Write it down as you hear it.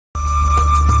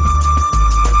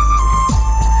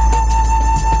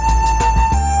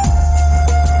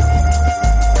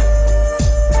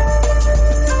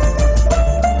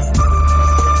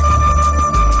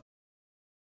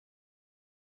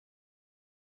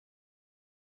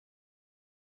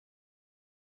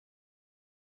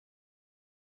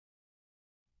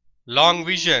long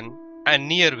vision and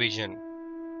near vision.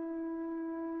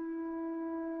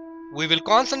 We will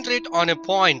concentrate on a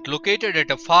point located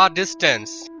at a far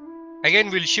distance.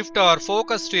 Again, we'll shift our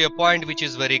focus to a point which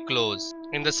is very close.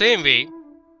 In the same way,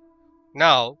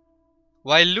 now,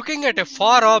 while looking at a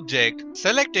far object,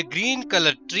 select a green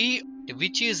colored tree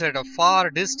which is at a far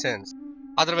distance.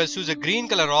 Otherwise, choose a green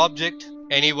color object,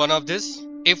 any one of this.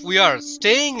 If we are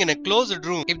staying in a closed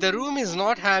room, if the room is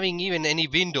not having even any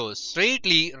windows,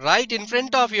 straightly right in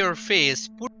front of your face,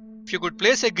 if you could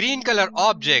place a green color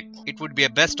object, it would be a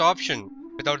best option.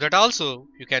 Without that also,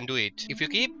 you can do it. If you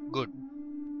keep, good.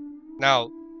 Now,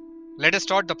 let us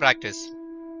start the practice.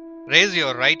 Raise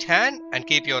your right hand and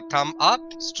keep your thumb up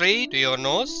straight to your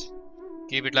nose.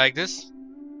 Keep it like this.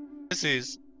 This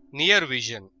is near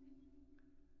vision.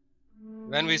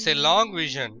 When we say long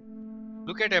vision,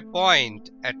 look at a point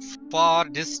at far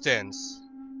distance.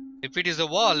 If it is a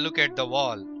wall, look at the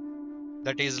wall.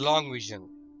 That is long vision.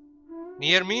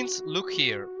 Near means look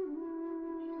here.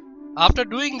 After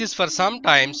doing this for some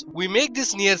times, we make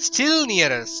this near still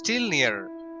nearer, still nearer.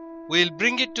 We will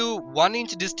bring it to 1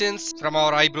 inch distance from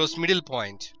our eyebrow's middle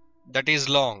point. That is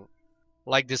long.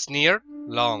 Like this, near,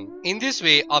 long. In this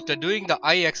way, after doing the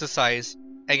eye exercise,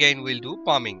 again we'll do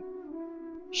palming.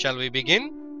 Shall we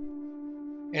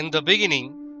begin? In the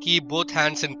beginning, keep both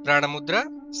hands in Prana Mudra.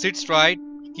 Sit straight,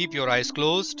 keep your eyes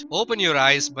closed. Open your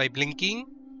eyes by blinking.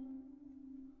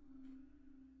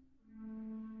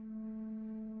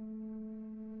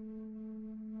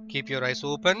 Keep your eyes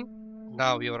open.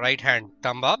 Now your right hand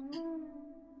thumb up.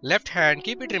 Left hand,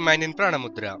 keep it remain in Prana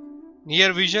Mudra.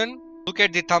 Near vision, look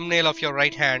at the thumbnail of your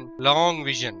right hand. Long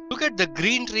vision. Look at the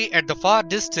green tree at the far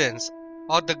distance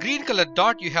or the green colored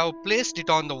dot you have placed it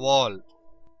on the wall.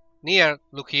 Near,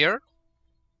 look here.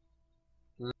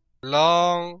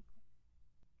 Long.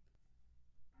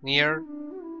 Near.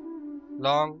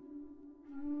 Long.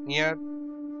 Near.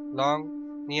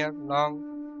 Long. Near.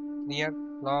 Long. Near.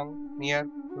 Long. Near.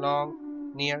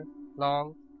 Long. Near.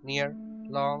 Long. Near.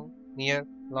 Long. Near.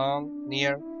 Long.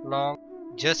 Near. Long.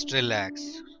 Just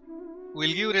relax.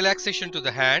 We'll give relaxation to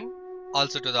the hand,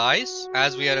 also to the eyes,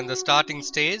 as we are in the starting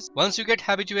stage. Once you get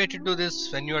habituated to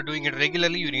this, when you are doing it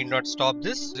regularly, you need not stop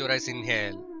this. Your eyes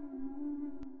inhale.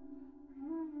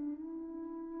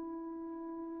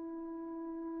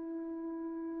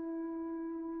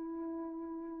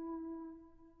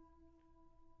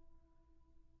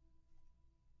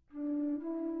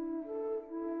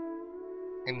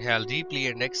 Inhale deeply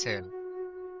and exhale.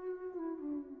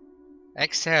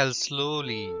 Exhale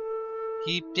slowly.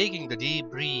 Keep taking the deep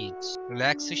breaths.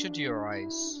 Relaxation to your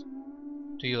eyes,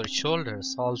 to your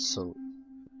shoulders also.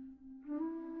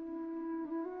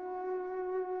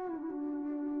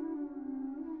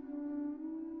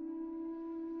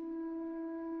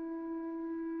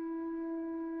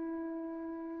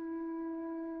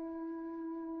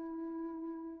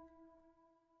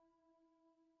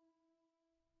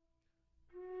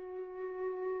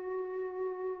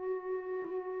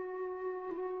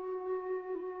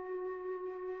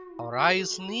 Our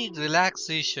eyes need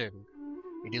relaxation.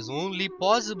 It is only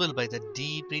possible by the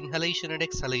deep inhalation and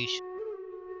exhalation.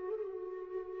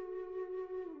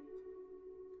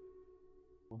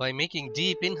 By making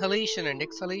deep inhalation and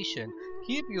exhalation,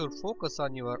 keep your focus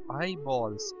on your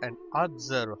eyeballs and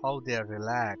observe how they are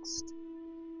relaxed.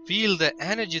 Feel the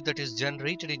energy that is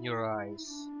generated in your eyes.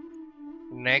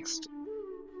 Next,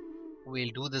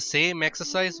 we'll do the same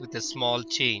exercise with a small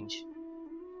change.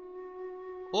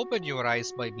 Open your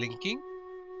eyes by blinking.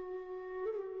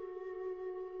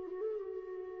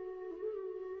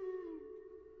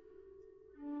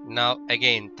 Now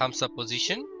again, thumbs up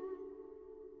position.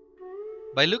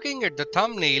 By looking at the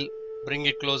thumbnail, bring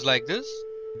it close like this.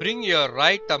 Bring your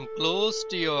right thumb close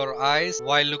to your eyes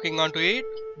while looking onto it.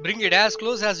 Bring it as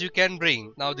close as you can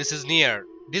bring. Now this is near.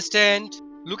 Distant.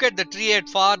 Look at the tree at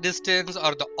far distance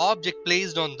or the object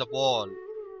placed on the wall.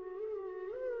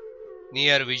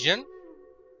 Near vision.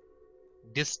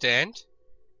 Distant.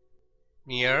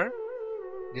 Near.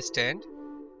 Distant.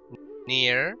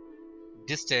 Near.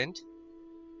 Distant.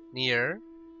 Near.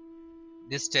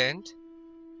 Distant.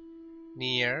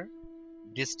 Near.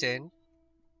 Distant.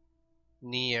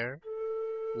 Near.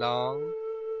 Long.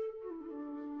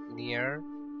 Near.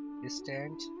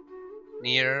 Distant.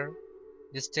 Near.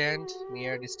 Distant.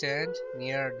 Near. Distant.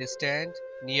 Near. Distant.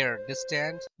 Near.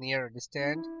 Distant. Near.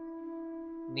 Distant.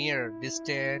 Near.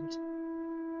 Distant.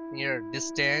 Near.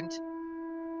 Distant.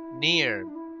 Near.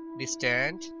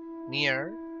 Distant.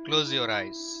 Near. Close your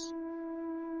eyes.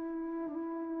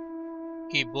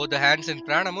 Keep both the hands in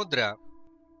Prana Mudra.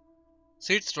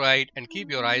 Sit straight and keep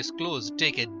your eyes closed.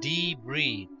 Take a deep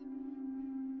breath.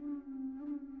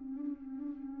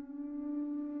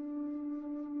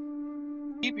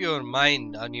 Keep your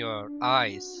mind on your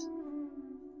eyes.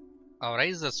 Our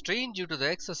eyes are strained due to the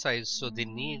exercise, so they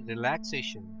need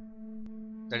relaxation.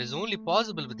 That is only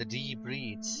possible with the deep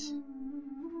breaths.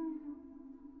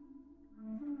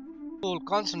 Full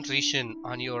concentration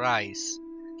on your eyes.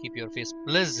 Keep your face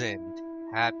pleasant,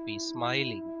 happy,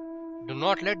 smiling. Do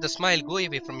not let the smile go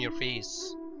away from your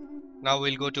face. Now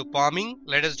we'll go to palming.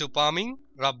 Let us do palming.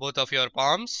 Rub both of your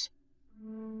palms.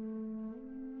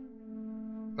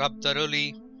 Rub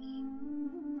thoroughly.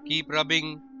 Keep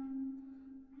rubbing.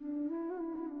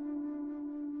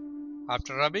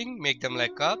 After rubbing, make them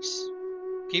like cups.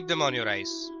 Keep them on your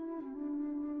eyes.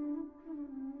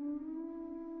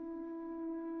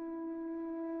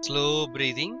 Slow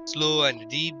breathing, slow and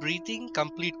deep breathing,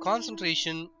 complete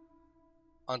concentration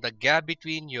on the gap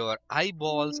between your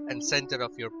eyeballs and center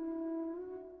of your.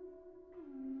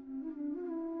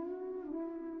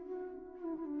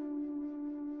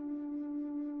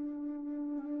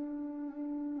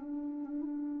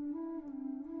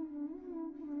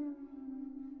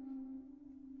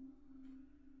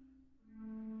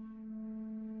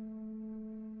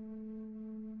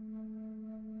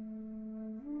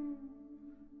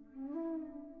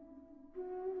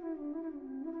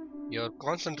 Your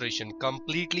concentration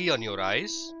completely on your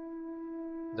eyes.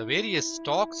 The various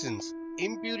toxins,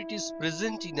 impurities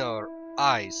present in our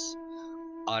eyes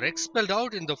are expelled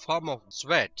out in the form of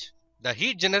sweat. The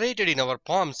heat generated in our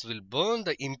palms will burn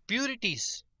the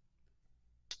impurities.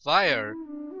 Fire,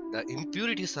 the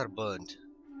impurities are burned.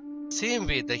 Same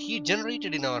way, the heat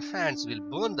generated in our hands will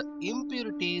burn the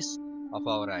impurities of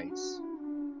our eyes.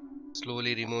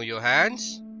 Slowly remove your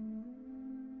hands.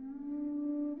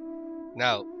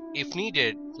 Now, if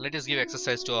needed, let us give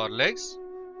exercise to our legs.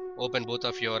 Open both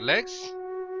of your legs.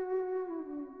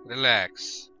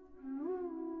 Relax.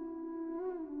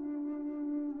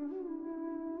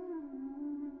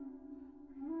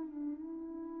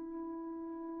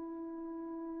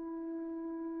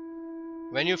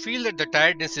 When you feel that the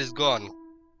tiredness is gone,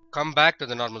 come back to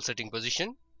the normal sitting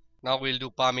position. Now we'll do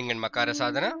palming and Makara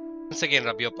Sadhana. Once again,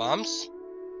 rub your palms.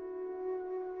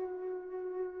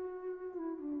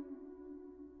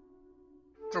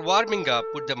 After warming up,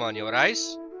 put them on your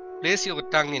eyes. Place your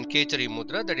tongue in Kechari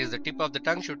Mudra, that is the tip of the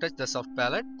tongue should touch the soft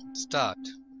palate. Start.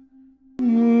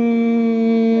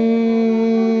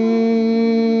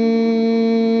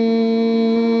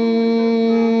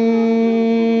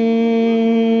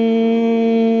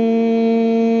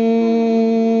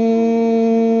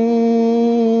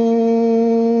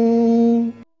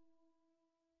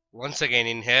 Once again,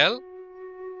 inhale.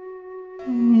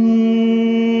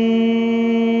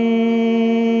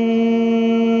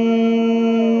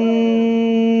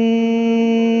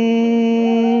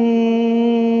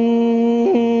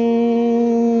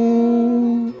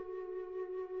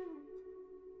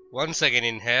 Once again,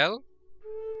 inhale.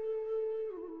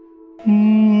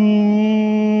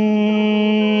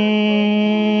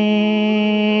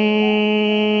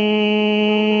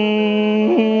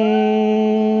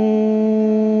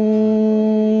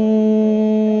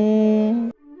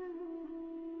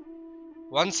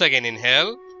 Once again,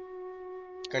 inhale.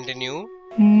 Continue.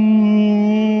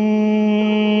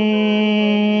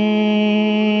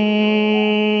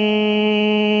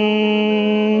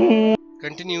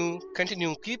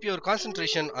 Continue. Keep your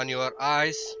concentration on your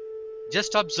eyes.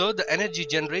 Just observe the energy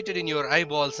generated in your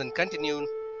eyeballs and continue.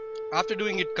 After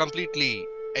doing it completely,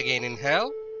 again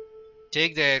inhale.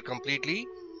 Take the air completely.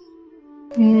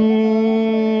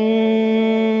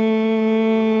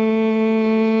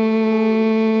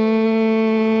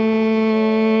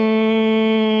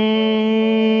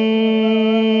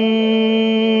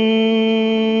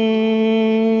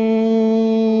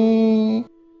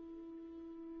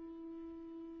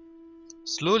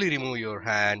 Slowly remove your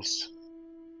hands.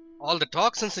 All the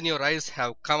toxins in your eyes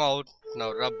have come out.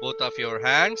 Now rub both of your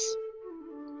hands.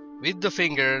 With the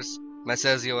fingers,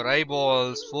 massage your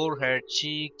eyeballs, forehead,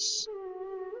 cheeks,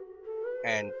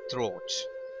 and throat.